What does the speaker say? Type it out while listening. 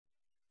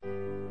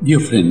Dear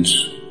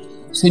friends,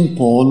 St.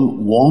 Paul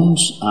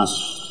warns us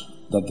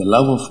that the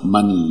love of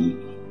money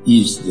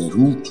is the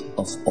root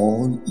of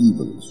all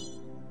evils.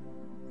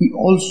 He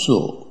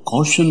also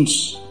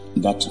cautions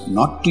that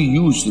not to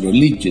use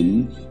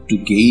religion to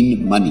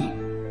gain money.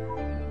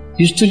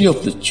 History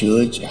of the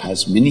Church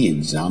has many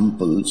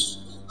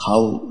examples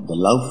how the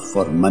love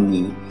for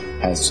money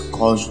has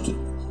caused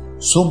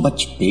so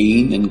much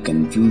pain and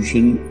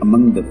confusion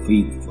among the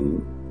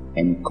faithful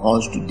and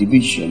caused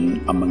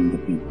division among the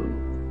people.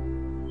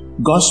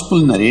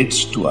 Gospel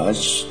narrates to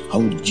us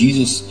how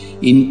Jesus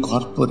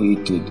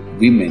incorporated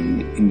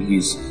women in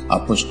his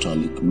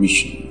apostolic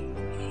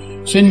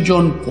mission. St.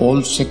 John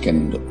Paul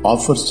II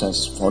offers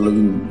us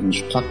following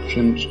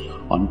instructions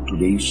on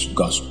today's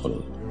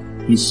Gospel.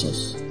 He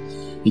says,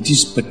 "It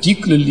is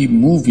particularly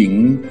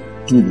moving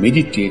to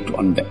meditate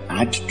on the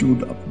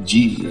attitude of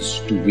Jesus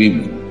to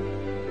women.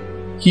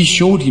 He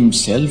showed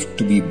himself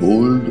to be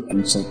bold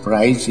and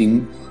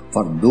surprising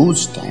for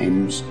those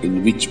times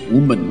in which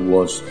woman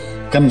was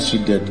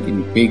considered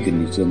in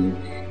paganism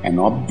an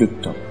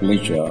object of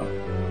pleasure,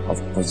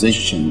 of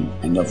possession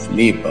and of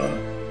labor,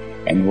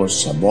 and was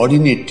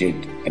subordinated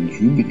and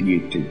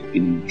humiliated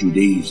in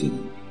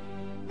Judaism.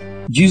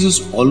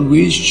 Jesus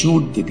always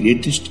showed the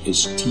greatest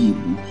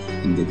esteem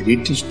and the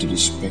greatest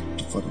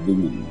respect for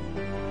women,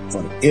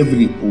 for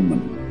every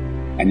woman,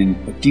 and in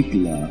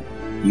particular,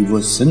 he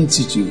was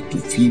sensitive to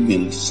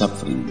female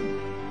suffering.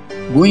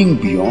 Going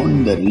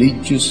beyond the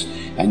religious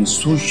and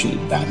social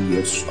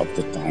barriers of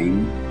the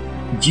time,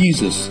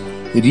 Jesus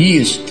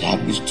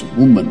re-established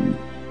woman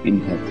in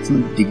her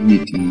full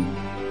dignity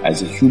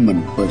as a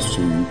human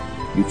person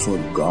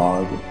before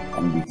God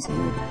and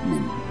before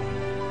men.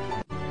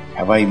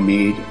 Have I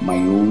made my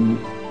own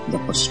the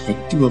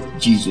perspective of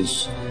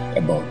Jesus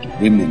about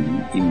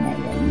women in my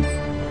life?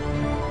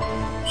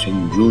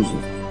 Saint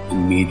Joseph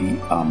and Mary,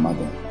 our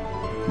mother,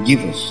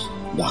 give us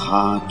the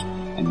heart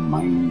and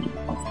mind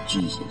of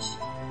Jesus.